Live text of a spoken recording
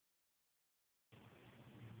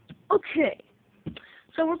Okay,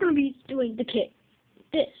 so we're going to be doing the kit.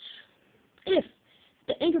 This. If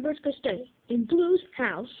the Angry Birds could stay in Blue's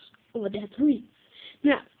house, what would they have to leave?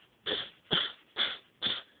 Now,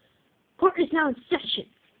 court is now in session.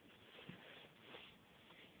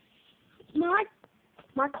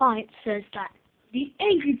 My client says that the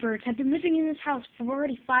Angry Birds have been living in this house for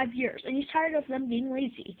already 5 years, and he's tired of them being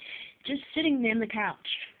lazy, just sitting there on the couch.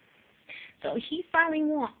 So he finally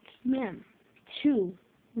wants them to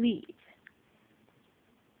leave.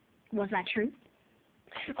 Was that true?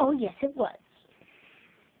 Oh, yes, it was.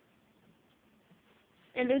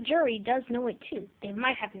 And the jury does know it too. They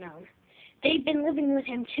might have known. They've been living with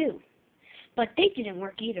him too. But they didn't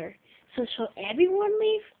work either. So shall everyone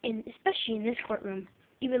leave? And especially in this courtroom.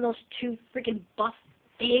 Even those two freaking buff,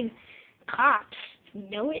 big cops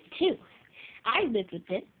know it too. I lived with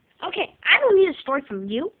it. Okay, I don't need a story from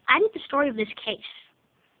you. I need the story of this case.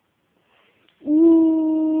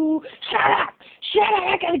 Ooh, shut up! Shut up!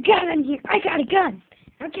 I got a gun in here. I got a gun.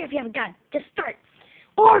 I don't care if you have a gun. Just start.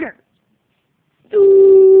 Order!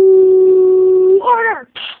 Ooh,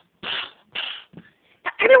 order!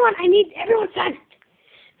 Now, everyone, I need everyone silent.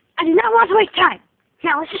 I do not want to waste time.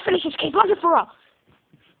 Now, let's just finish this case once and for all.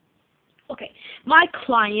 Okay, my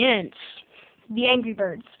clients, the Angry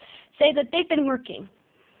Birds, say that they've been working.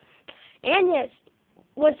 And yes,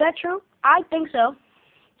 was that true? I think so.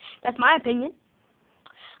 That's my opinion.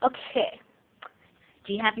 Okay.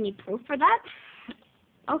 Do you have any proof for that?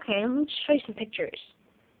 Okay, let me show you some pictures.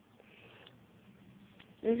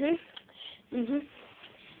 Okay.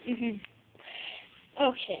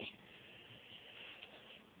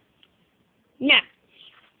 Now,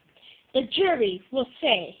 the jury will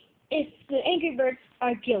say if the Angry Birds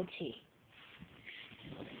are guilty.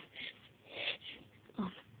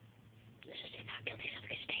 Let's just say not guilty, so we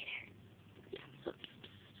can stay there.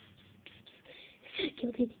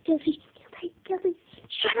 Guilty.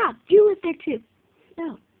 Shut up! You live there too.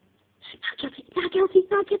 No. Not guilty.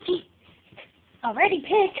 Already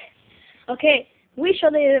picked. Okay, we show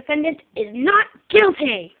the defendant is not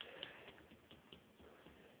guilty.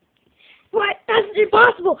 What? That's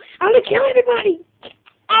impossible! I'm gonna kill everybody!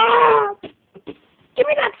 Ah! Give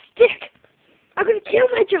me that stick! I'm gonna kill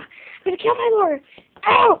my judge! I'm gonna kill my lawyer!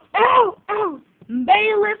 Ow!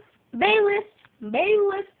 Bailiff!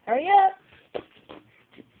 Hurry up!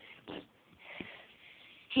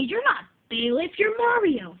 Hey, you're not Bailiff, you're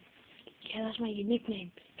Mario. Yeah, that's my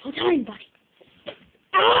nickname. Don't tell anybody.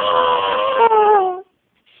 Ah!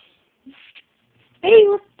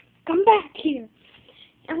 Bailiff, come back here.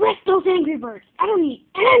 Arrest those Angry Birds. I don't need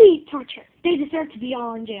any torture. They deserve to be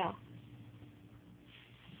all in jail.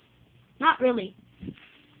 Not really.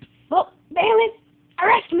 Well, Bailiff,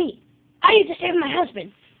 arrest me. I need to save my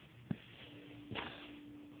husband.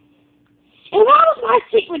 And what was my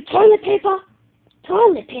secret? Toilet paper?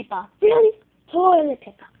 Toilet paper. Really? Toilet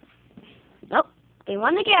paper. Nope. They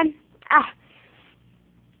won again.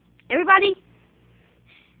 Everybody,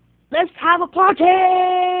 let's have a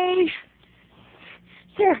party!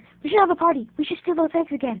 Sir, we should have a party. We should steal those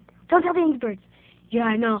eggs again. Don't tell the Angry Birds. Yeah,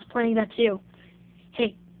 I know. I was planning that too.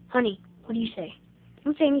 Hey, honey, what do you say?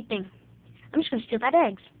 Don't say anything. I'm just going to steal that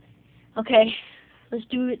eggs. Okay, let's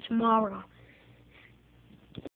do it tomorrow.